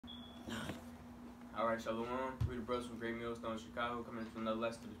Alright, Shalom. We the brothers from Great Millstone, Chicago, coming into another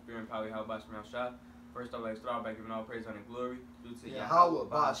lesson of the Spirit and Power of Yahweh Basham Shah. First, I'd like to start by giving all praise, honor, and glory due to Yahweh,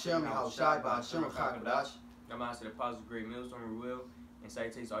 Ba'ashem, Yahushai, Ba'ashem, Chakadash. I'm out to the apostles of Great Millstone, will and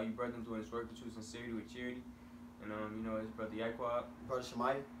salutations all you brethren doing this work with true sincerity, with charity. And, it's Brother Yaquab. Brother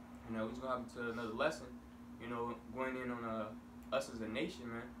Shemaiah. We're just going to hop into another lesson, going in on us as a nation,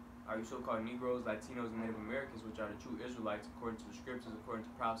 man. Are you so-called Negroes, Latinos, and Native Americans, which are the true Israelites according to the scriptures, according to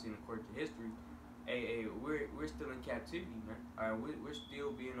prophecy, and according to history. We're still in captivity, man. All right, we're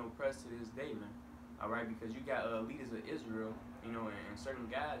still being oppressed to this day, man. All right, because you got leaders of Israel, and certain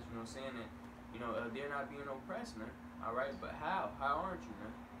guys, saying that, they're not being oppressed, man. All right, but how? How aren't you,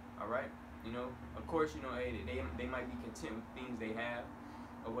 man? All right, of course, they might be content with things they have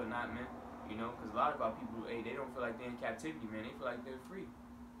or whatnot, man. Because a lot of our people, they don't feel like they're in captivity, man. They feel like they're free.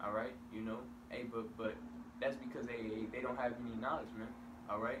 All right, but that's because they don't have any knowledge, man.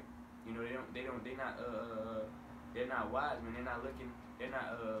 All right. They're not wise, man. They're not looking at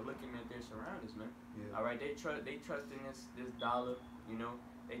their surroundings, man. Yeah. All right, they trust in this dollar,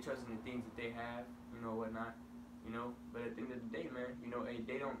 they trust in the things that they have, whatnot, But at the end of the day, man,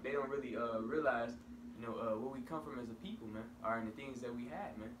 they don't really realize, where we come from as a people, man. All right, and the things that we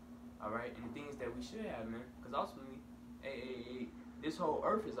have, man. All right, and the things that we should have, man. Because ultimately, this whole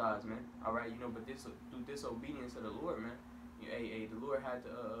earth is ours, man. All right, but through disobedience of the Lord, man. The Lord had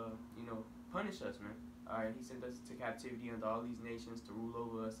to, punish us, man. All right, He sent us to captivity under all these nations to rule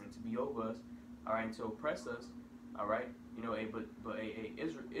over us and to be over us. All right, and to oppress us. All right, but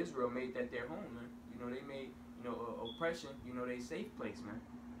Israel made that their home, man. They made, oppression, their safe place, man.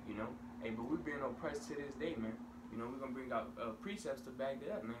 But we're being oppressed to this day, man. We're gonna bring out precepts to back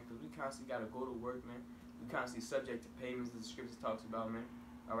that up, man, because we constantly gotta go to work, man. We constantly subject to payments, as the scriptures talks about, man.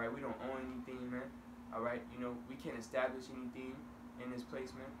 All right, we don't own anything, man. All right, we can't establish anything in this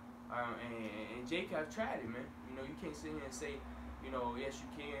place, man. And Jacob tried it, man. You can't sit here and say, yes you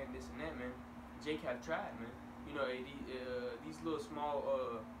can, this and that, man. Jacob tried, man. These little small,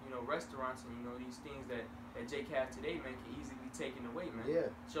 restaurants and these things that Jake has today, man, can easily be taken away, man.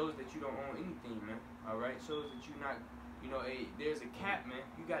 Yeah. Shows that you don't own anything, man. All right, shows that you're not, there's a cap, man.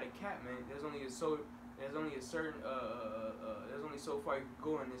 You got a cap, man. There's only so far you can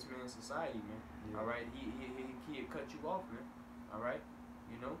go in this man's society, man. Yeah. All right, he'll cut you off, man. All right,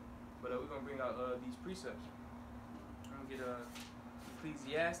 But we're gonna bring out these precepts. I'm gonna get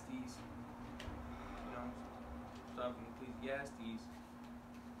Ecclesiastes. Start from Ecclesiastes,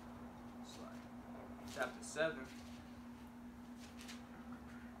 chapter 7.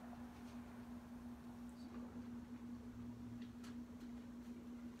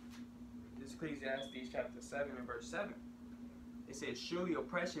 This Ecclesiastes chapter 7 and verse 7. It says, "Surely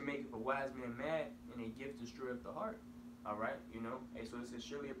oppression maketh a wise man mad, and a gift destroyeth the heart." All right, so it says,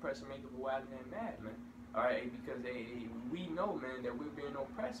 "Surely oppression maketh a wise man mad, man." All right, because we know, man, that we're being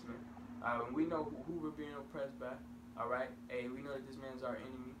oppressed, man. We know who we're being oppressed by. All right, we know that this man's our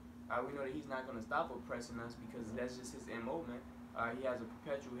enemy. We know that he's not gonna stop oppressing us because that's just his MO, man. He has a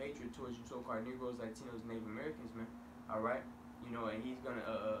perpetual hatred towards you so-called Negroes, Latinos, Native Americans, man. All right, and he's gonna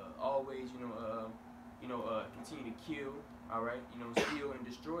always, continue to kill. All right, steal and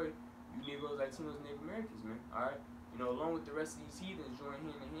destroy you Negroes, Latinos, and Native Americans, man. All right, along with the rest of these heathens, join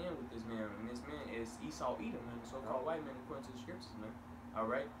hand in hand with this man, and this man is Esau Edom, man, the so-called white man according to the scriptures, man. All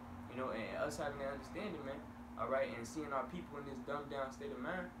right, and us having that understanding, man. All right, and seeing our people in this dumbed down state of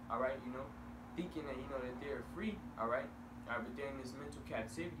mind, all right, thinking that, that they're free, all right, but they're in this mental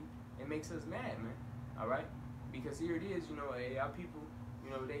captivity, it makes us mad, man, all right, because here it is, our people,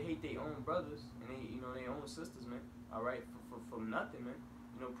 they hate their own brothers and they, their own sisters, man, all right, for nothing, man,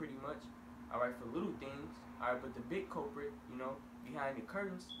 pretty much, all right, for little things, all right, but the big culprit, behind the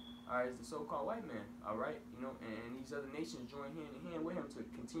curtains, all right, is the so-called white man, all right, and these other nations join hand in hand with him to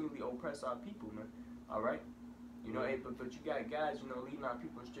continually oppress our people, man, all right. But you got guys, leading our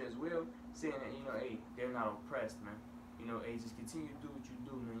people astray as well, saying that, they're not oppressed, man. Just continue to do what you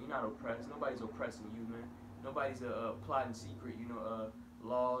do, man. You're not oppressed. Nobody's oppressing you, man. Nobody's plotting secret,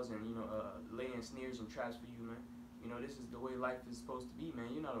 laws and, laying snares and traps for you, man. This is the way life is supposed to be,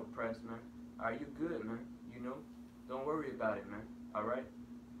 man. You're not oppressed, man. All right, you're good, man. Don't worry about it, man. All right.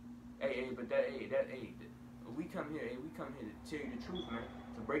 We come here to tell you the truth, man.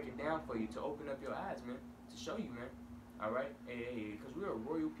 To break it down for you, to open up your eyes, man. To show you, man. All right, because we're a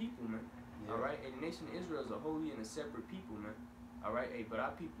royal people, man. Yeah. All right, and the nation of Israel is a holy and a separate people, man. All right, but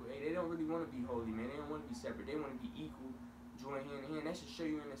our people, they don't really want to be holy, man. They don't want to be separate. They want to be equal, join hand in hand. That should show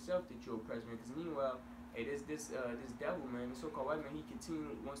you in itself that you're oppressed, man. Because meanwhile, this devil, man, the so-called white man, he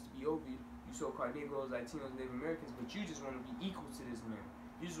continually wants to be over you, you so-called Negroes, Latinos, Native Americans, but you just want to be equal to this man.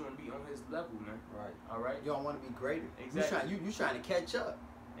 You just want to be on his level, man. Right. All right. You don't want to be greater. Exactly. You trying to catch up.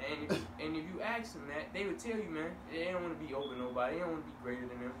 And if you ask them that, they would tell you, man, they don't want to be over nobody. They don't want to be greater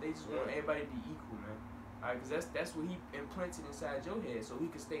than them. They just want everybody to be equal, man. All right, because that's what he implanted inside your head, so he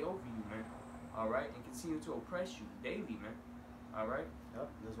can stay over you, man. All right, and continue to oppress you daily, man. All right. Yep,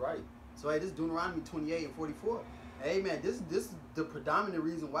 that's right. So hey, this is Deuteronomy 28 and 44. Hey man, this is the predominant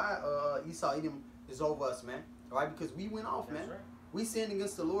reason why Esau Edom is over us, man. All right, because we went off, man. Right. We sinned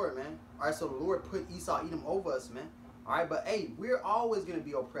against the Lord, man. All right, so the Lord put Esau Edom over us, man. All right, but hey, we're always gonna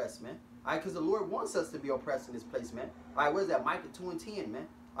be oppressed, man. All right, because the Lord wants us to be oppressed in this place, man. All right, what is that? Micah 2 and 10, man.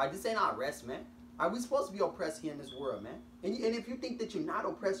 All right, this ain't our rest, man. All right, we're supposed to be oppressed here in this world, man. And if you think that you're not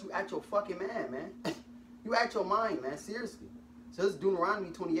oppressed, you act your fucking man, man. You act your mind, man. Seriously. So this is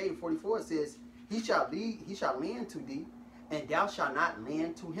Deuteronomy 28 and 44. It says, he shall lend to thee, and thou shalt not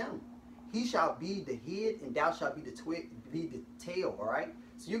lend to him. He shall be the head, and thou shalt be the tail, all right?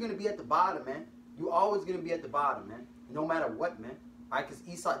 So you're going to be at the bottom, man. You're always going to be at the bottom, man. No matter what, man. All right, because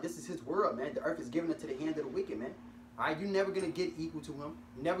Esau, this is his world, man. The earth is given into the hand of the wicked, man. All right, you're never going to get equal to him.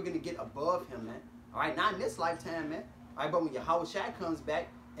 You're never going to get above him, man. All right, not in this lifetime, man. All right, but when Yahweh Shai comes back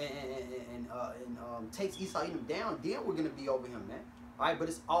and takes Esau Edom down, then we're going to be over him, man. All right, but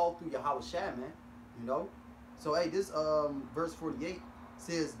it's all through Yahweh Shai, man. You know? So, hey, this verse 48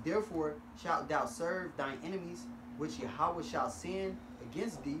 says, therefore shalt thou serve thine enemies, which Yahweh shall send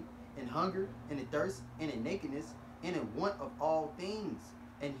against thee, in hunger, and in thirst, and in nakedness, and in want of all things.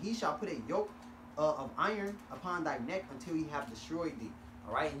 And he shall put a yoke of iron upon thy neck until he have destroyed thee.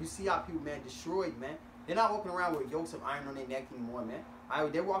 All right, and you see how people, man, destroyed, man. They're not walking around with yokes of iron on their neck anymore, man. All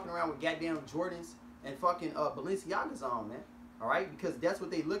right, they're walking around with goddamn Jordans and fucking Balenciagas on, man. All right, because that's what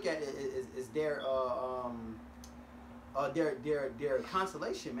they look at is their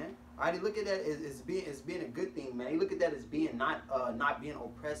consolation, man. All right, they look at that as being a good thing, man. They look at that as being not being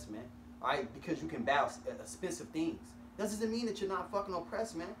oppressed, man. All right, because you can buy expensive things. That doesn't mean that you're not fucking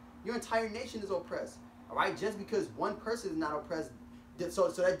oppressed, man. Your entire nation is oppressed. All right, just because one person is not oppressed, so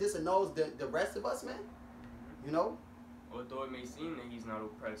that disannuls the rest of us, man. You know. Although it may seem that he's not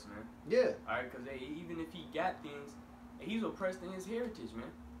oppressed, man. Yeah. All right, because even if he got things, he's oppressed in his heritage,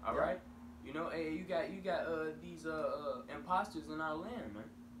 man. All right. You know, hey, you got these imposters in our land, man.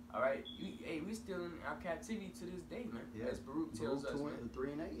 All right, we still in our captivity to this day, man. Yeah. As Baruch tells us, man.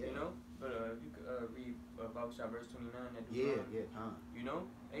 3 and 8, yeah. You know, but if you could read Bible chapter verse 29, that You know,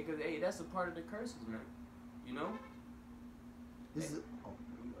 hey, cause that's a part of the curses, man. You know.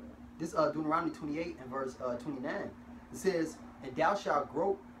 This Deuteronomy 28 and verse 29. It says, and thou shalt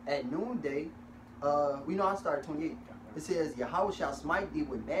grope at noonday. We know I started 28. It says, Yahweh shall smite thee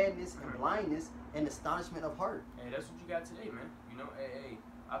with madness and blindness and astonishment of heart. Hey, that's what you got today, man. You know, hey,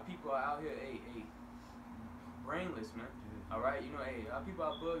 our people are out here, brainless, man. All right, you know, our people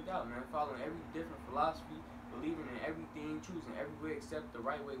are bugged out, man, following every different philosophy, believing in everything, choosing every way except the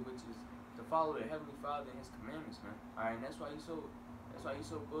right way, which is to follow the Heavenly Father and His commandments, man. All right, and that's why you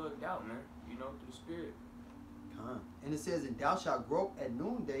so bugged out, man. You know, through the Spirit. And it says, and thou shalt grope at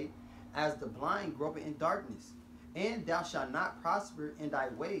noonday, as the blind groping in darkness, and thou shalt not prosper in thy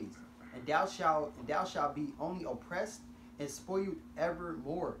ways, and thou shalt be only oppressed and spoiled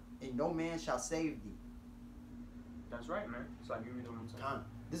evermore, and no man shall save thee. That's right, man. So give me the one time.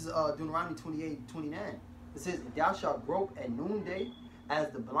 This is Deuteronomy 28:29. It says, and thou shalt grope at noonday, as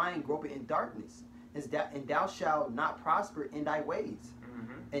the blind groping in darkness, and thou shalt not prosper in thy ways,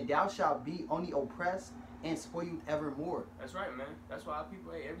 and thou shalt be only oppressed and spoiled evermore. That's right, man. That's why our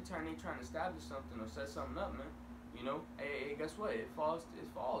people, every time they trying to establish something or set something up, man, you know, guess what? It falls,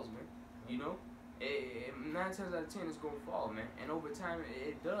 man. You know, 9 times out of 10 it's gonna fall, man. And over time,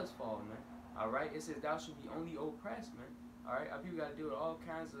 it does fall, man. All right. It says thou should be only oppressed, man. All right. Our people gotta deal with all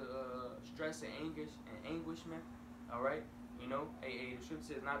kinds of stress and anguish, man. All right. You know, the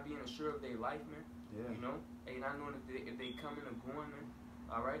scripture says not being assured of their life, man. Yeah. You know, not knowing if they coming or going, man.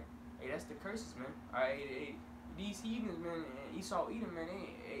 All right. That's the curses, man. All right, these heathens, man, and Esau Edom, man,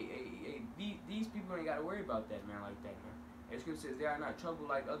 these people ain't got to worry about that, man, like that, man. The scripture says they are not troubled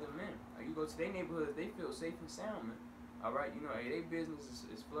like other men. You go to their neighborhoods, they feel safe and sound, man. All right, you know, their business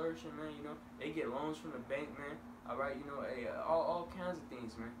is flourishing, man. You know, they get loans from the bank, man. All right, you know, all kinds of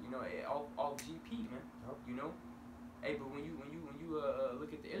things, man. You know, all GP, man. You know, but when you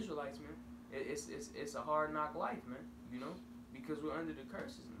look at the Israelites, man, it's a hard knock life, man. You know, because we're under the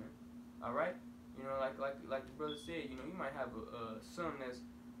curses, man. All right, you know, like the brother said, you know, you might have a son that's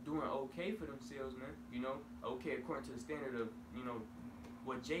doing okay for themselves, man. You know, okay according to the standard of, you know,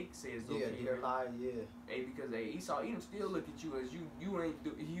 what Jake says. Yeah, okay, their lie, yeah. Because Esau Edom still look at you as you ain't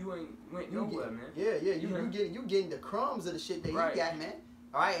went nowhere, man. Yeah, you getting the crumbs of the shit that he got, man.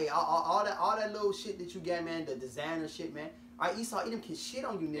 All right, all that little shit that you got, man, the designer shit, man. All right, Esau Edom can shit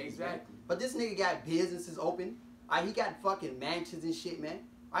on you niggas, exactly. Man. But this nigga got businesses open. All right, he got fucking mansions and shit, man.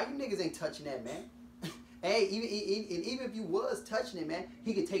 All right, you niggas ain't touching that, man. Hey, even if you was touching it, man,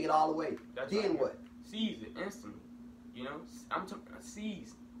 he could take it all away. That's then right, what? Seize it instantly. You know, I'm talking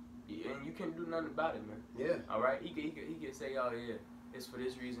seize, and you can't do nothing about it, man. Yeah. All right, he could say, oh yeah, it's for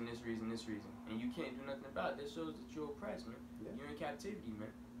this reason, this reason, this reason, and you can't do nothing about it. That shows that you're oppressed, man. Yeah. You're in captivity, man.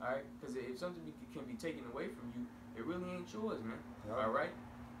 All right, because if something can be taken away from you, it really ain't yours, man. Yep. All right.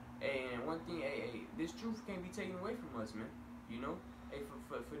 And one thing, hey, this truth can't be taken away from us, man. You know, hey,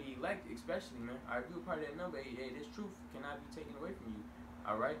 for the elect especially, man. All right, we were part of that number. Hey, this truth cannot be taken away from you.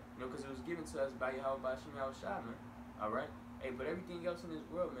 All right, you know, because it was given to us by Yahweh Bashim Yahushua, man. All right, hey, but everything else in this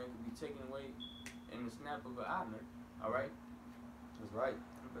world, man, can be taken away in the snap of an eye, man. All right, that's right.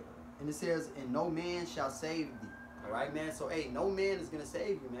 And it says, "And no man shall save thee." All right, man. So, hey, no man is gonna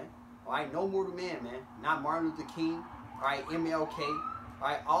save you, man. All right, no mortal man, man. Not Martin Luther King. All right, MLK. All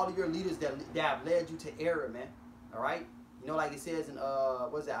right, all of your leaders that have led you to error, man. All right, you know, like it says in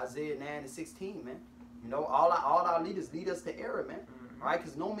what is it, Isaiah 9:16, man. You know, all our leaders lead us to error, man. All right,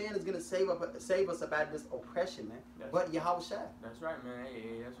 because no man is gonna save us about this oppression, man. But Yahushua. That's right, man.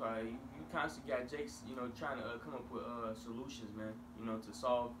 Hey, that's why you constantly got Jakes, you know, trying to come up with solutions, man. You know, to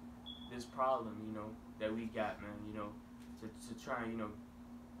solve this problem, you know, that we got, man. You know, to try and, you know,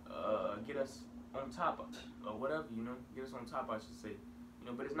 get us on top or whatever, you know, get us on top, I should say. You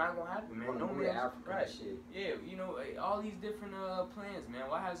know, but it's not gonna happen, man. No man, right? Shit. Yeah, you know, all these different plans, man.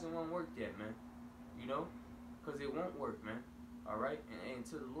 Why hasn't one worked yet, man? You know, because it won't work, man. All right, and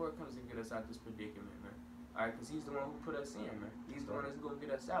until the Lord comes and get us out this predicament, man. All right, because He's the one who put us in, man. He's the one that's gonna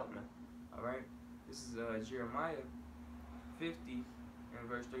get us out, man. All right, this is Jeremiah 50 and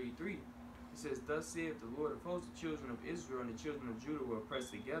verse 33. It says, "Thus saith the Lord of hosts, the children of Israel and the children of Judah were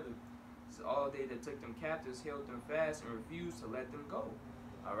oppressed together. So all they that took them captives held them fast and refused to let them go."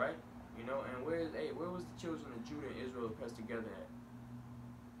 All right, you know, and where was the children of Judah and Israel oppressed together at?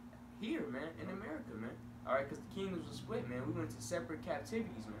 Here, man, in America, man. All right, because the kingdoms were split, man. We went to separate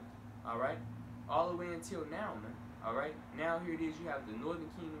captivities, man. All right, all the way until now, man. All right, now here it is. You have the northern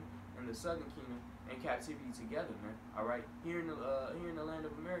kingdom and the southern kingdom in captivity together, man. All right, here in the land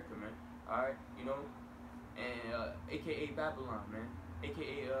of America, man. All right, you know, and AKA Babylon, man.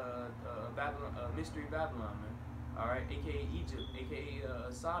 AKA Babylon, Mystery Babylon, man. All right, AKA Egypt, AKA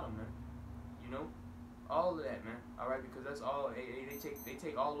Sodom, man. You know, all of that, man. All right, because that's all. They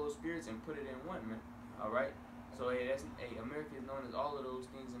take all those spirits and put it in one, man. All right, so America is known as all of those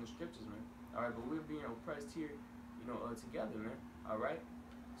things in the scriptures, man. All right, but we're being oppressed here, you know, together, man. All right,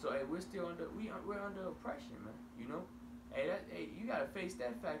 so we're still we're under oppression, man. You know, you gotta face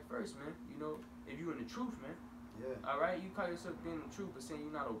that fact first, man. You know, if you're in the truth, man. Yeah. All right, you call yourself being in the truth, but saying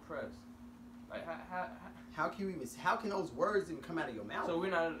you're not oppressed. Like how can those words even come out of your mouth? So we're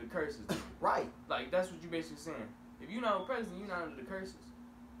not under the curses, right? Like that's what you're basically saying. If you're not oppressed, then you're not under the curses.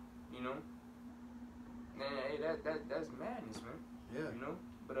 You know. Man, hey, that's madness, man. Yeah. You know.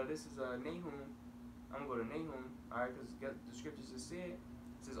 But this is Nahum. I'm gonna go to Nahum. All right, because the scriptures just said.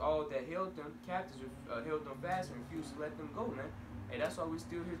 It says all that held them captives held them fast and refused to let them go, man. Hey, that's why we're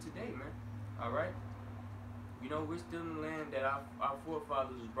still here today, man. All right. You know, we're still in the land that our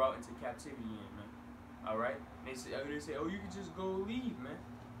forefathers was brought into captivity in, man. All right. And they say, oh, you can just go leave, man.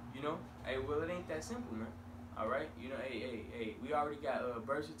 You know. Hey, well, it ain't that simple, man. All right. You know, hey, we already got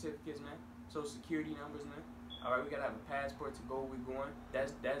birth certificates, man. Social security numbers, man. All right, we gotta have a passport to go where we're going.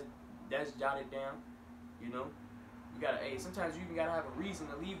 That's jotted down. You know, we gotta. Hey, sometimes you even gotta have a reason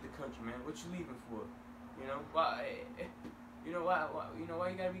to leave the country, man. What you leaving for? You know, why? You know why? You know why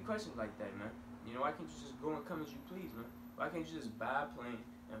you gotta be questioned like that, man? You know, why can't you just go and come as you please, man? Why can't you just buy a plane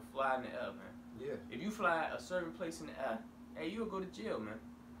and fly in the air, man? Yeah. If you fly a certain place in the air, hey, you'll go to jail, man.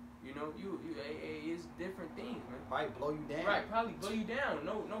 You know, it's different things, man. Probably blow you down. Right, probably blow you down.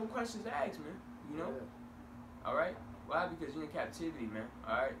 No questions asked, man. You know? Yeah. All right? Why? Because you're in captivity, man.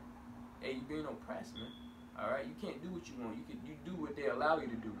 All right? Hey, you're being oppressed, man. All right? You can't do what you want. You do what they allow you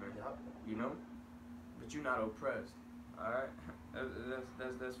to do, man. Yep. You know? But you're not oppressed. All right?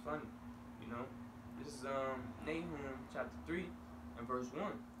 That's funny. You know? This is Nahum chapter 3 and verse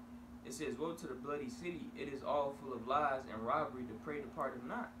 1. It says, "Woe to the bloody city! It is all full of lies and robbery. The prey departed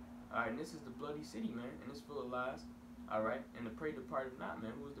not." All right, and this is the bloody city, man, and it's full of lies. All right, and the prey departed not,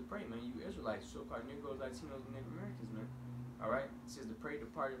 man. Who is the prey, man? You Israelites, so-called Negroes, Latinos, and Native Americans, man. All right, it says the prey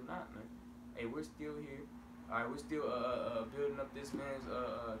departed not, man. Hey, we're still here. All right, we're still building up this man's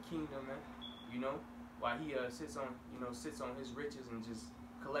kingdom, man. You know, while he sits on his riches and just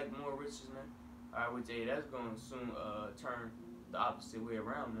collect more riches, man. All right, which that's gonna soon turn the opposite way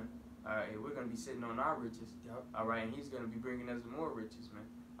around, man. All right, we're gonna be sitting on our riches. Yep. All right, and he's gonna be bringing us more riches, man.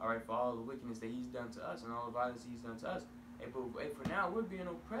 All right, for all the wickedness that he's done to us and all the violence he's done to us. Hey, but hey, for now we're being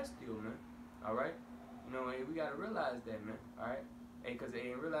oppressed still, man. All right, you know, hey, we gotta realize that, man. All right, hey, cause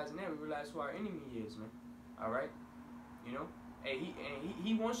hey, in realizing that, we realize who our enemy is, man. All right, you know, hey,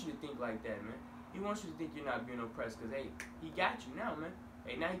 he wants you to think like that, man. He wants you to think you're not being oppressed, cause hey, he got you now, man.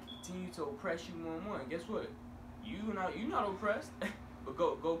 Hey, now he can continue to oppress you more and more, and guess what? You're not oppressed, but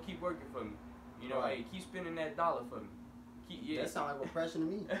go keep working for me. You know, right. hey, keep spending that dollar for me. That sounds like oppression to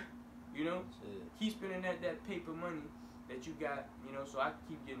me. You know, shit. Keep spending that paper money that you got, you know, so I can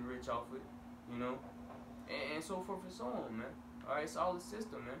keep getting rich off it, you know, and so forth and so on, man. All right, it's all the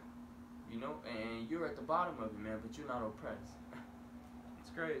system, man. You know, and you're at the bottom of it, man, but you're not oppressed.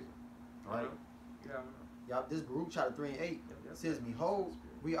 It's crazy. All right. You know? Y'all, this Baruch chapter 3 and 8 says, "Behold,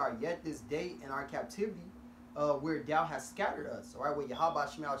 we are yet this day in our captivity, where thou hast scattered us." All right, where Yahweh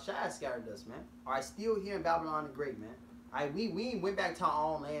Shemal Shai has scattered us, man. All right, still here in Babylon the Great, man. All right, we went back to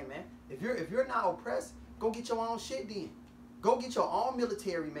our own land, man. If you're not oppressed, go get your own shit then. Go get your own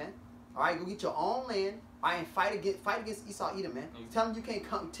military, man. All right, go get your own land. All right, and fight against Esau Edom, man. Exactly. Tell them you can't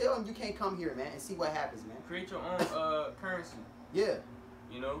come. Tell them you can't come here, man, and see what happens, man. Create your own currency. Yeah.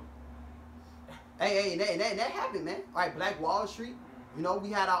 You know. Hey, and that happened, man. All right, Black Wall Street. You know, we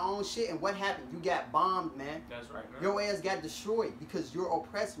had our own shit, and what happened? You got bombed, man. That's right, man. Your ass got destroyed because you're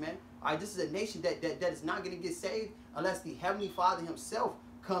oppressed, man. All right, this is a nation that is not going to get saved unless the Heavenly Father himself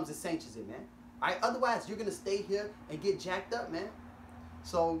comes and sanctions it, man. All right, otherwise you're going to stay here and get jacked up, man.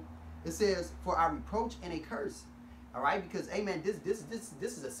 So it says, "For our reproach and a curse." All right, because, hey, man, this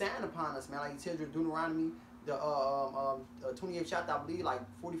is a sign upon us, man. Like it tells you in Deuteronomy, the 28th chapter, I believe, like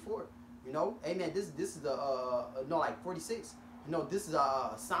 44. You know, hey, man, this is the no, like 46. You know, this is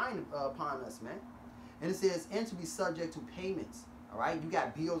a sign upon us, man. And it says, "And to be subject to payments." All right, you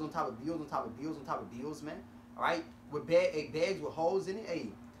got bills on top of bills on top of bills on top of bills, man. All right, with bags with holes in it.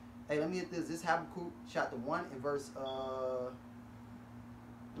 Hey, let me hit this. This Habakkuk chapter 1 and verse.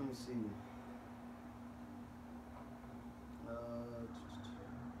 Let me see.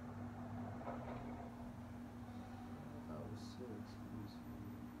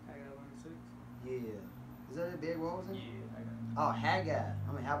 Yeah. Is that a big holes in it? Yeah, I got it. Oh, Haggai.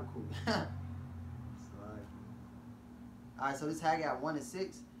 I'm in Habakkuk. Alright, so this Haggai 1 and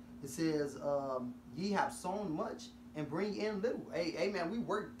 6, it says, "Ye have sown much and bring in little." Hey, man, we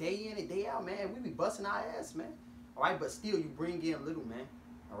work day in and day out, man. We be busting our ass, man. Alright, but still you bring in little, man.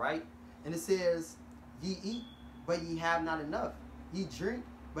 Alright? And it says, "Ye eat, but ye have not enough. Ye drink,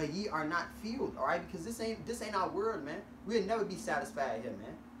 but ye are not filled." Alright, because this ain't our world, man. We'll never be satisfied here,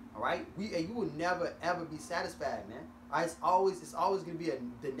 man. Alright? You will never ever be satisfied, man. Alright, it's always gonna be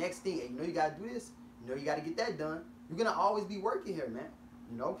the next thing. Hey, you know you gotta do this, you know you gotta get that done. You're going to always be working here, man.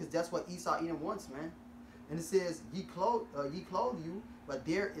 You know, because that's what Esau Edom wants, man. And it says, ye clothe you, but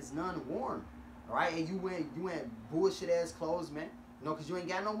there is none warm. All right? And you wearing bullshit-ass clothes, man. You know, because you ain't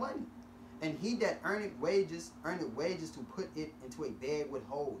got no money. "And he that earneth wages to put it into a bag with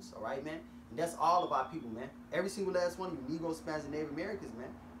holes." All right, man? And that's all of our people, man. Every single last one of you Negroes, Spanish, and Native Americans,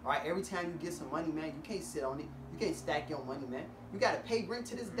 man. All right? Every time you get some money, man, you can't sit on it. You can't stack your money, man. You got to pay rent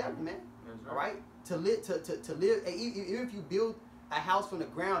to this devil, man. That's right. All right? To live, even if you build a house from the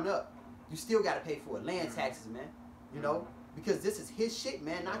ground up, you still got to pay for it. Land taxes, man. You know, because this is his shit,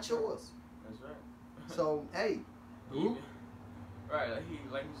 man, not yours. That's right. So, hey, right,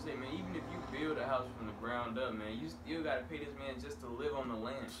 like you say, man, even if you build a house from the ground up, man, you still got to pay this man just to live on the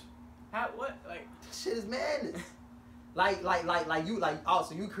land. Like, this shit is madness.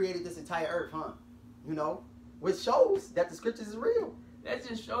 So you created this entire earth, huh? You know, which shows that the scriptures is real. That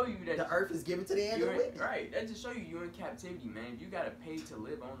just show you that the earth is given to the hand of the wicked. Right. That just show you you're in captivity, man. If you gotta pay to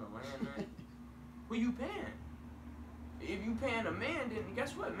live on the land, man, who you paying? If you paying a man, then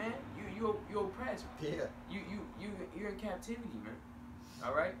guess what, man? You're oppressed. Yeah. You're in captivity, man.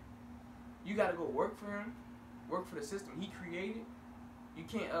 All right. You gotta go work for him, work for the system he created. You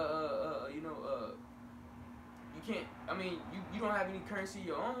can't you can't. I mean, you don't have any currency of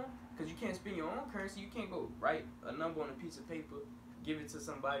your own because you can't spend your own currency. You can't go write a number on a piece of paper, give it to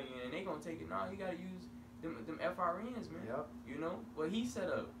somebody, and they gonna take it. No, you gotta use them FRNs, man. Yep. You know what he set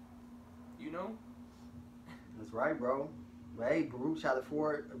up. You know. That's right, bro. But hey, Baruch chapter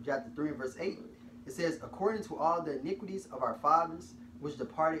 4, chapter 3, and verse 8. It says, "According to all the iniquities of our fathers, which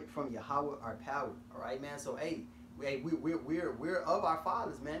departed from Yahweh our power." All right, man. So hey, we're of our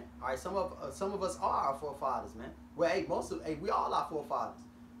fathers, man. All right, some of us are our forefathers, man. Well, hey, we all our forefathers.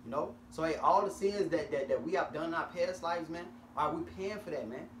 You know. So hey, all the sins that we have done in our past lives, man. All right, we paying for that,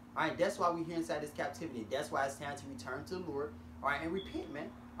 man. All right, that's why we're here inside this captivity. That's why it's time to return to the Lord. all right, and repent, man.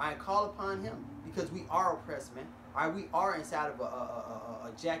 All right, call upon him because we are oppressed, man. All right, we are inside of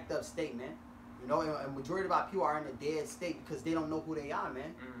a jacked up state, man. You know, and majority of our people are in a dead state because they don't know who they are,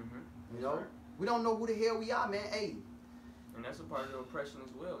 man. Mm-hmm. You know, we don't know who the hell we are, man. Hey. And that's a part of the oppression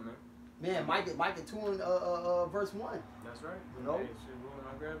as well, man. Man, Micah 2 and verse 1. That's right. You know? Hey, shit, when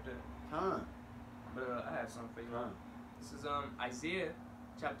I grabbed that. Huh. But I have something for you. This is Isaiah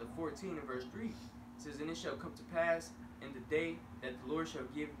chapter 14 and verse 3. It says, "And it shall come to pass in the day that the Lord shall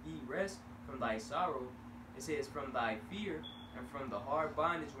give thee rest from thy sorrow." It says, "From thy fear and from the hard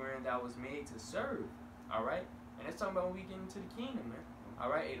bondage wherein thou was made to serve." All right? And that's talking about when we get into the kingdom, man. All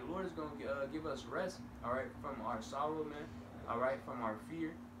right? Hey, the Lord is going to give us rest, all right, from our sorrow, man. All right? From our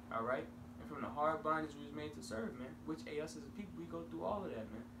fear, all right? And from the hard bondage we was made to serve, man. Which, hey, us as a people, we go through all of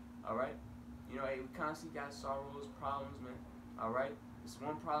that, man. All right? You know, hey, we constantly got sorrows, problems, man. All right? It's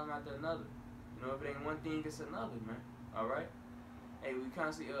one problem after another. You know, if it ain't one thing, it's another, man. All right? Hey, we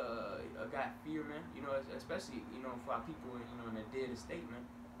constantly got fear, man. You know, especially, you know, for our people, you know, in a dead state, man.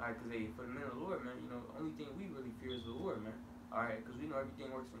 All right, because, hey, for the men of the Lord, man, you know, the only thing we really fear is the Lord, man. All right, because we know everything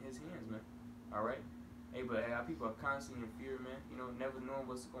works in his hands, man. All right? Hey, but hey, our people are constantly in fear, man. You know, never knowing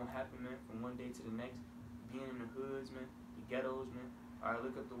what's going to happen, man, from one day to the next. Being in the hoods, man, the ghettos, man. All right,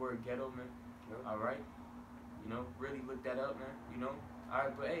 look up the word ghetto, man. All right? You know, really look that up, man. You know? All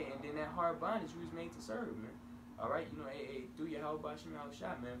right, but hey, and then that hard bondage we was made to serve, man. All right? You know, hey, through your Yahweh Shem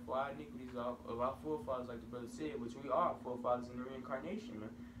Shot, man, for our iniquities of our forefathers, like the brother said, which we are forefathers in the reincarnation,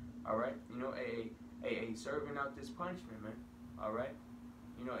 man. All right? You know, hey, serving out this punishment, man. All right?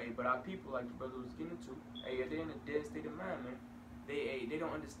 You know, hey, but our people, like the brother was getting to, hey, they're in a dead state of mind, man. They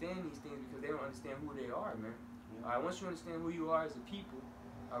don't understand these things because they don't understand who they are, man. Yeah. All right, once you understand who you are as a people,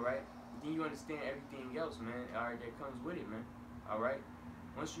 all right, then you understand everything else, man, all right, that comes with it, man. All right?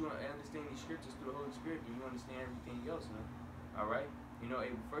 Once you understand these scriptures through the Holy Spirit, then you understand everything else, man. All right? You know,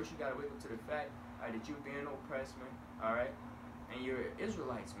 hey, first you got to wake up to the fact that you're being oppressed, man. All right? And you're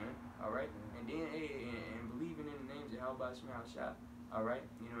Israelites, man. All right? And then, hey, and believing in the names of Yahweh Shem Shah. All right?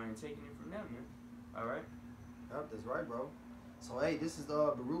 You know, and taking it from them, man. All right? Yep, that's right, bro. So, hey, this is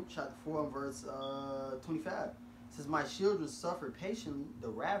Baruch chapter 4 and verse 25. It says, "My children suffer patiently the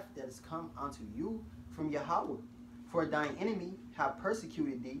wrath that is come unto you from Yahweh. For thine enemy have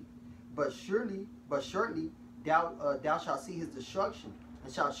persecuted thee, but shortly thou shalt see his destruction,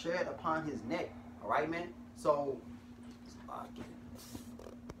 and shalt shred upon his neck." All right, man? So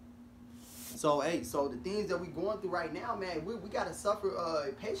hey, so the things that we going through right now, man, we got to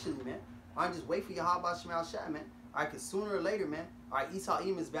suffer patiently, man. All right, just wait for Yahweh Shem Shah, man. All right, because sooner or later, man, all right, Esau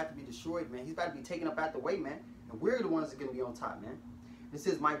Edom is about to be destroyed, man. He's about to be taken up out the way, man. And we're the ones that are going to be on top, man. It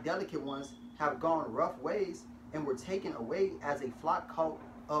says, "My delicate ones have gone rough ways, and were taken away as a flock caught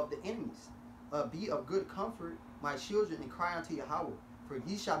of the enemies. Be of good comfort, my children, and cry unto Yahweh, for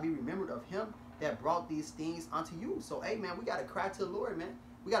ye shall be remembered of him that brought these things unto you." So, hey, man, we got to cry to the Lord, man.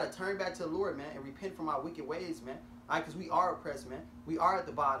 We got to turn back to the Lord, man, and repent from our wicked ways, man. All right, because we are oppressed, man. We are at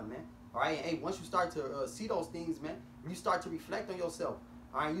the bottom, man. All right, and hey, once you start to see those things, man, you start to reflect on yourself.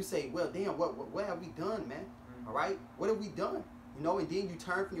 All right, you say, well, damn, what have we done, man? All right, what have we done? You know, and then you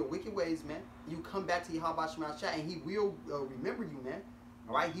turn from your wicked ways, man. And you come back to Yahweh Shem Shah, and he will remember you, man.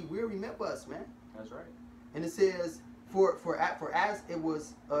 All right, he will remember us, man. That's right. And it says, for as it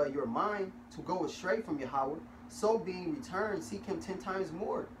was your mind to go astray from Yahweh, so being returned, seek him 10 times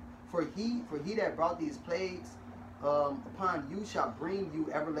more. For he that brought these plagues upon you shall bring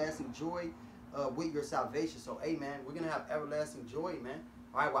you everlasting joy with your salvation. So, hey, man, we're going to have everlasting joy, man.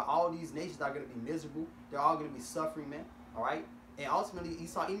 All right, while all these nations are going to be miserable, they're all going to be suffering, man. All right, and ultimately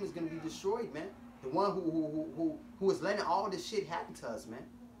Esau Edom is going to be destroyed, man. The one who is letting all this shit happen to us, man.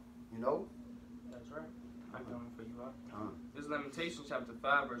 You know. That's right. I'm coming for you, This is Lamentations chapter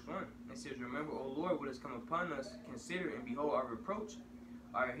 5, verse 1. It says, "Remember, O Lord, what has come upon us. Consider and behold our reproach.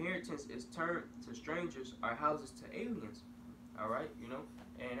 Our inheritance is turned to strangers, our houses to aliens." All right, you know,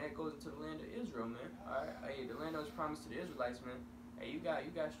 and that goes into the land of Israel, man. All right, hey, the land that was promised to the Israelites, man. Hey, you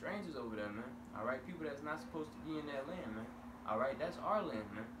got strangers over there, man. All right, people that's not supposed to be in that land, man. All right, that's our land,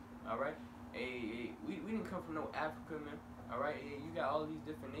 man. All right, hey, we didn't come from no Africa, man. All right, hey, you got all these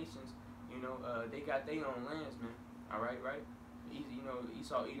different nations. You know, they got their own lands, man. All right, right. You know,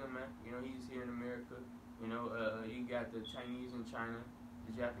 Esau Edom, man. You know, he's here in America. You know, you got the Chinese in China,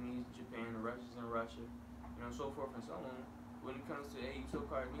 the Japanese in Japan, the Russians in Russia. You know, so forth and so on. When it comes to you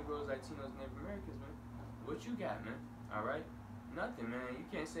so-called Negroes, Latinos, Native Americans, man, what you got, man? All right. Nothing, man. You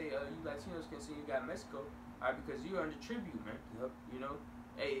can't say you Latinos can say you got Mexico, all right, because you're under tribute, man. Yep. You know,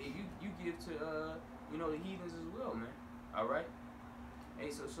 hey, you give to you know, the heathens as well, man. All right. Hey,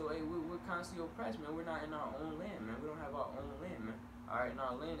 so hey, we're constantly oppressed, man. We're not in our own land, man. We don't have our own land, man. All right, and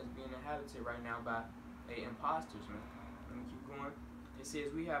our land is being inhabited right now by imposters, man. Let me keep going. It says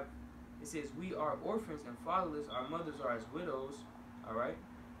we are orphans and fatherless. Our mothers are as widows. All right.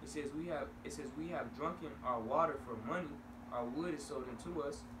 It says we have drunken our water for money. Our wood is sold into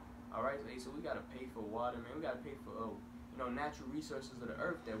us. All right. So we gotta pay for water, man. We gotta pay for natural resources of the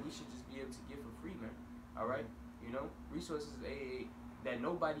earth that we should just be able to get for free, man. All right. Resources that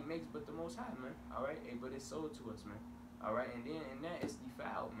nobody makes but the Most High, man. All right. But it's sold to us, man. All right. And then in that it's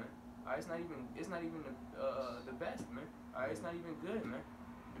defiled, man. All right. It's not even the best, man. All right. It's not even good, man.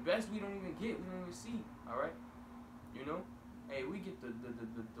 The best we don't even get. We don't even see. All right. Hey, we get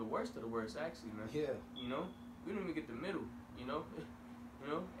the worst of the worst, actually, man. Yeah. We don't even get the middle. Hey,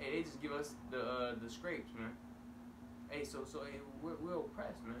 they just give us the scrapes, man. Hey, so hey, we're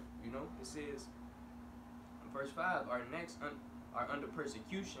oppressed, man. It says in verse 5, our necks are under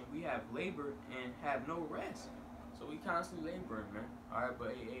persecution. We have labor and have no rest. So we constantly laboring, man. All right,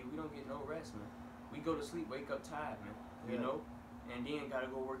 but hey, we don't get no rest, man. We go to sleep, wake up tired, man. And then gotta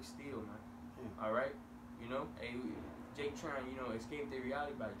go work still, man. Yeah. All right, hey, Jake trying, escape their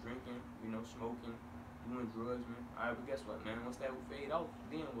reality by drinking, smoking, doing drugs, man. All right, but guess what, man? Once that will fade off,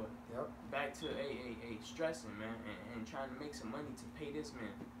 then what? Yep. Back to stressing, man, and trying to make some money to pay this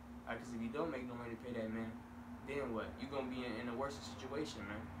man. Because if you don't make no money to pay that man, then what? You're gonna be in a worse situation,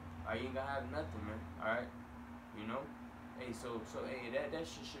 man. All right, you ain't gonna have nothing, man. All right, Hey, so hey, that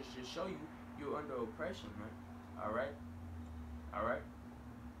should show you you're under oppression, man. All right.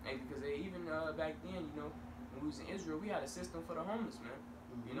 Hey, because even back then, when we was in Israel, we had a system for the homeless, man.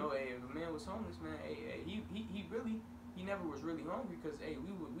 Mm-hmm. Hey, if a man was homeless, man, he never was really hungry because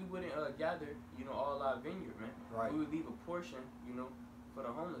we wouldn't gather, all our vineyard, man. Right. We would leave a portion, for the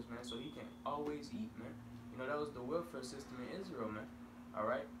homeless, man, so he can always eat, man. That was the welfare system in Israel, man. All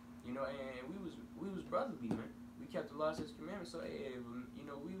right. And we was brotherly, man. We kept the laws, His commandments. So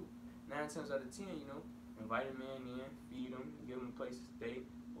we 9 times out of 10, invite a man in, feed him, give him a place to stay,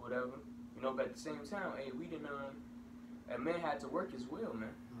 or whatever. But at the same time, hey, we didn't. A man had to work as well, man.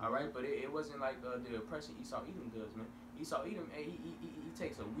 Mm-hmm. All right, but it wasn't like the oppression Esau Edom does, man. Esau Edom, hey, he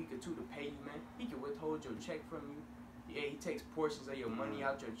takes a week or 2 to pay you, man. He can withhold your check from you. Yeah, he takes portions of your money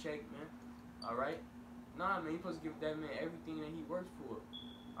out your check, man. All right. Nah, man, you're supposed to give that man everything that he worked for.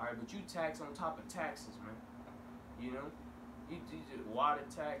 All right, but you tax on top of taxes, man. You water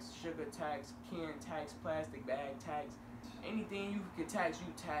tax, sugar tax, can tax, plastic bag tax, anything you can tax,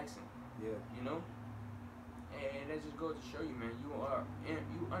 you taxing. Yeah. And that just goes to show you, man, you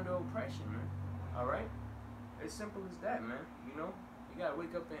under oppression, man. All right. As simple as that, man. You gotta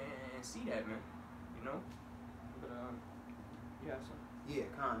wake up and see that, man. But you have some. Yeah,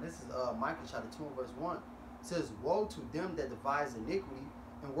 Khan. This is Micah chapter 2 verse 1. It says, "Woe to them that devise iniquity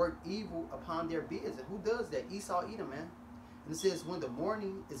and work evil upon their beards." And who does that? Esau Edom, man. And it says, "When the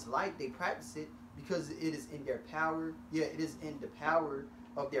morning is light, they practice it because it is in their power. Yeah, it is in the power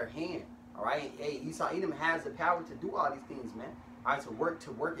of their hand." All right. Hey, Esau Edom has the power to do all these things, man. All right,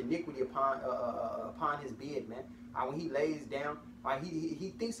 to work iniquity upon his beard, man. All right, when he lays down, all right,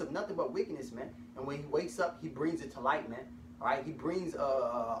 he thinks of nothing but wickedness, man. And when he wakes up, he brings it to light, man. All right, he brings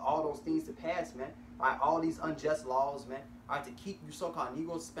all those things to pass, man. All right, all these unjust laws, man. All right, to keep you so-called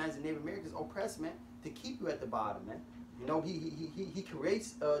Negroes, Hispanics, and Native Americans oppressed, man. To keep you at the bottom, man. He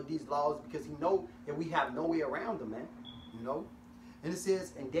creates these laws because he know that we have no way around them, man. And it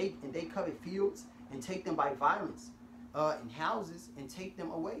says, and they covet fields and take them by violence, and houses and take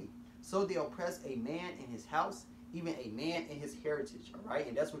them away. So they oppress a man in his house, even a man in his heritage. All right,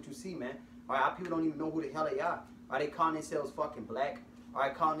 and that's what you see, man. All right, our people don't even know who the hell they are. All right, they calling themselves fucking black. All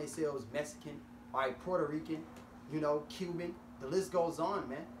right, calling themselves Mexican. All right, Puerto Rican. Cuban. The list goes on,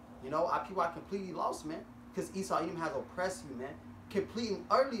 man. Our people are completely lost, man. Because Esau Edom has oppressed you, man. Completely and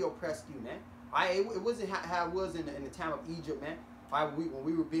utterly oppressed you, man. All right, it wasn't how it was in the time of Egypt, man. All right, when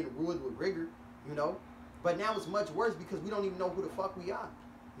we were being ruled with rigor, But now it's much worse because we don't even know who the fuck we are.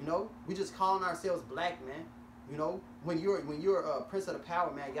 We just calling ourselves black, man. When you're a prince of the power,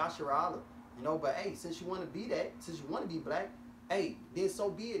 man, Yashara Allah. But hey, since you want to be that, since you want to be black, hey, then so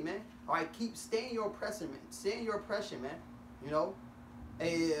be it, man. All right, stay in your oppression, man. Stay in your oppression, man. In the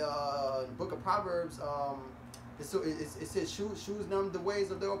book of Proverbs, it says choose them the ways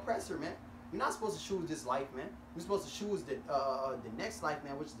of the oppressor, man. You're not supposed to choose this life, man. You're supposed to choose the next life,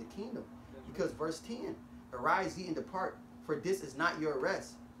 man, which is the kingdom. Because verse 10, "Arise ye and depart, for this is not your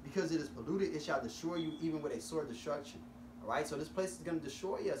rest. Because it is polluted, it shall destroy you even with a sore destruction." All right, so this place is going to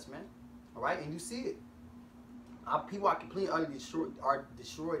destroy us, man. All right, and you see it. Our people are completely utterly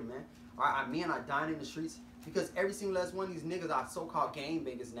destroyed, man. Our men are dying in the streets because every single last one of these niggas are so-called gang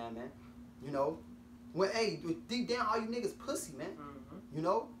bangers now, man. You know? When, hey, deep down, all you niggas pussy, man. You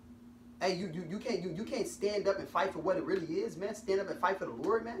know? Hey, you can't stand up and fight for what it really is, man. Stand up and fight for the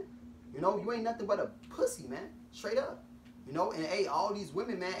Lord, man. You know, you ain't nothing but a pussy, man. Straight up. You know, and hey, all these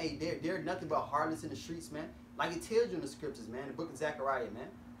women, man, hey, they're nothing but harlots in the streets, man. Like it tells you in the scriptures, man, the book of Zechariah, man.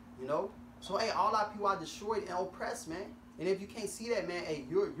 You know? So hey, all our people are destroyed and oppressed, man. And if you can't see that, man, hey,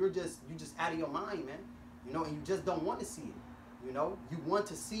 you're just out of your mind, man. You know, and you just don't want to see it. You know, you want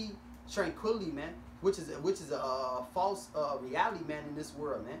to see tranquility, man, which is a false reality, man, in this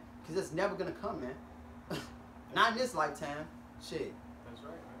world, man. Because it's never gonna come, man. Not in this lifetime. Shit. That's right,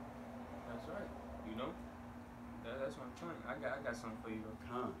 man. That's right. You know, that's what I'm telling you. I got something for you,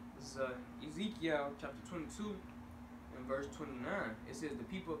 though. This is Ezekiel chapter 22 and verse 29. It says, "The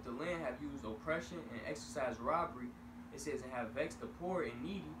people of the land have used oppression and exercised robbery." It says, "And have vexed the poor and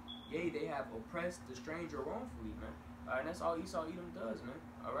needy. Yea, they have oppressed the stranger wrongfully," man. All right, and that's all Esau Edom does, man.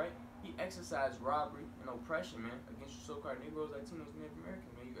 All right, he exercised robbery and oppression, man, against you so-called Negroes, Latinos, Native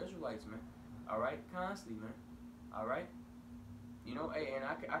Americans, man, you Israelites, man. All right, constantly, man. All right. You know, hey, and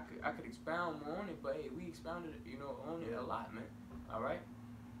I could expound more on it, but hey, we expounded, you know, on it a lot, man. All right.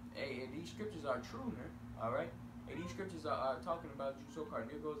 Hey, these scriptures are true, man. All right. Hey, these scriptures are talking about you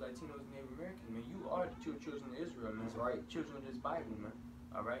so-called Negroes, Latinos, Native Americans, man. You are the children of Israel, man. That's right. Children of this Bible, man.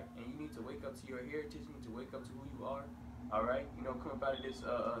 All right. And you need to wake up to your heritage. You need to wake up to who you are. All right. You know, come up out of this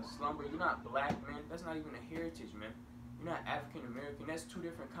slumber. You're not black, man. That's not even a heritage, man. You're not African American. That's two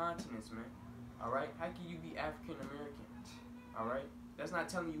different continents, man. All right. How can you be African American? All right. That's not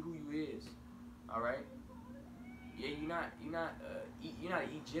telling you who you is. All right. Yeah, you're not an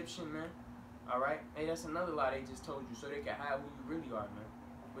Egyptian, man. All right. Hey, that's another lie they just told you, so they can hide who you really are, man.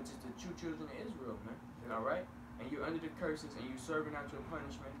 Which is the true children of Israel, man. All right. And you're under the curses, and you're serving out your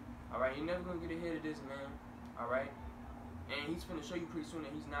punishment. All right. You're never gonna get ahead of this, man. All right. And he's finna show you pretty soon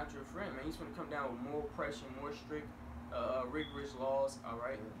that he's not your friend, man. He's finna come down with more oppression, more strict, rigorous laws. All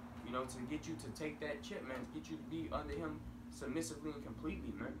right. You know, to get you to take that chip, man. To get you to be under him submissively and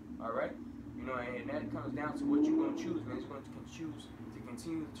completely, man. All right. You know, and that comes down to what you're gonna choose, man. You're going to choose to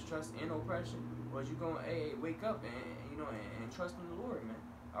continue to trust in oppression, or you're gonna, hey, wake up and you know and trust in the Lord, man.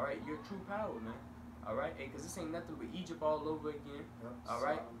 All right. Your true power, man. All right. Hey, because this ain't nothing but Egypt all over again. Yep. All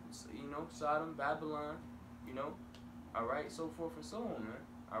right. So, you know, Sodom, Babylon. You know. All right, so forth and so on, man.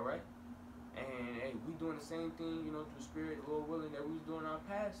 All right, and hey, we doing the same thing, you know, through Spirit, Lord willing, that we was doing in our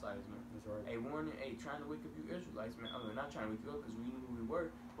past lives, man. That's right. Hey, warning, hey, trying to wake up you Israelites, man. I mean, not trying to wake you up because we knew who we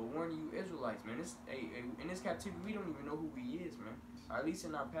were, but warning you Israelites, man. This, hey, in this captivity, we don't even know who we is, man. Or at least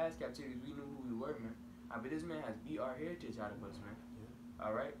in our past captivities, we knew who we were, man. But this man has beat our heritage out of us, man. Yeah.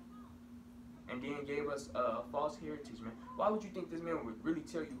 All right. And then gave us a false heritage, man. Why would you think this man would really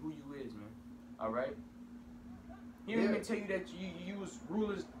tell you who you is, man? All right. He didn't even tell you that you was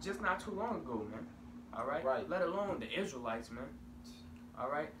rulers just not too long ago, man. All right? Right. Let alone the Israelites, man. All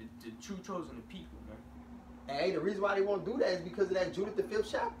right? The true chosen people, man. Hey, the reason why they won't do that is because of that Judith the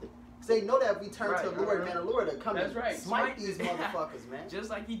 5th chapter. Because they know that if we turn to the Lord, man, the Lord will come and smite these motherfuckers, man. Just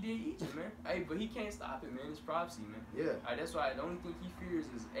like he did Egypt, man. Hey, but he can't stop it, man. It's prophecy, man. Yeah. All right, that's why the only thing he fears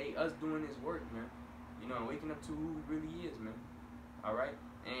is, hey, us doing his work, man. You know, waking up to who he really is, man. All right?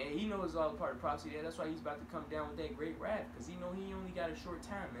 And he knows it's all a part of prophecy there. That's why he's about to come down with that great wrath. Because he know he only got a short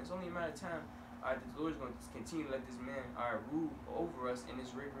time, man. It's only a matter of time. All right, the Lord's going to continue to let this man rule over us in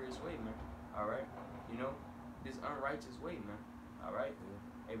this rigorous way, man. All right? You know, this unrighteous way, man. All right?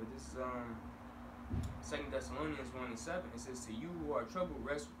 Hey, but this is 2 Thessalonians 1:7. It says, "To you who are troubled,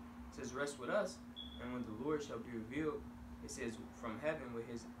 rest with us. And when the Lord shall be revealed," it says, "from heaven with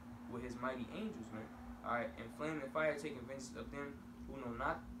his mighty angels," man. All right? "And flame and fire taking vengeance of them who know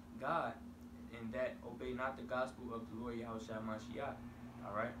not God, and that obey not the gospel of the Lord Yahushua Mashiach."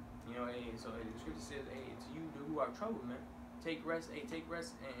 All right, you know, hey, so the scripture says, hey, to you who are troubled, man, take rest. Hey, take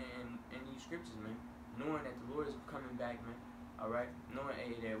rest in these scriptures, man, knowing that the Lord is coming back, man. All right, knowing,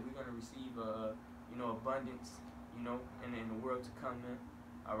 hey, that we're gonna receive, you know, abundance, you know, in the world to come, man.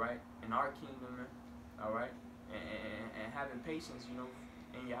 All right, in our kingdom, man. All right, and having patience, you know,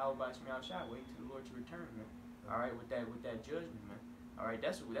 in Yahweh Shemashah, wait to the Lord to return, man. All right, with that judgment, man. All right,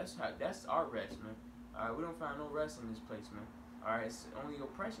 that's our rest, man. All right, we don't find no rest in this place, man. All right, it's only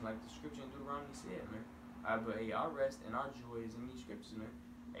oppression, like the scripture in Deuteronomy said, man. All right, but hey, our rest and our joy is in these scriptures, man.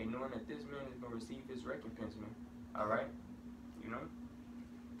 Hey, knowing that this man is gonna receive his recompense, man. All right, you know.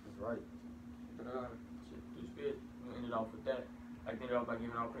 That's right. But it's good. We'll end it off with that. I end it off by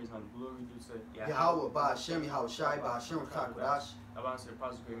giving all praise and glory due to Yahweh, Ba'ashem, Yahweh Shai, Ba'ashem, Chakadash. I want to say the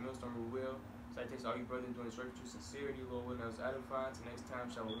Apostle Great Millstone who will. Citation, all you brothers doing this work through sincerity, Lord, when else edifying. Till next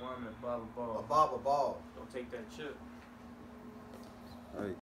time, shalom and above. Above. Don't take that chip. All right.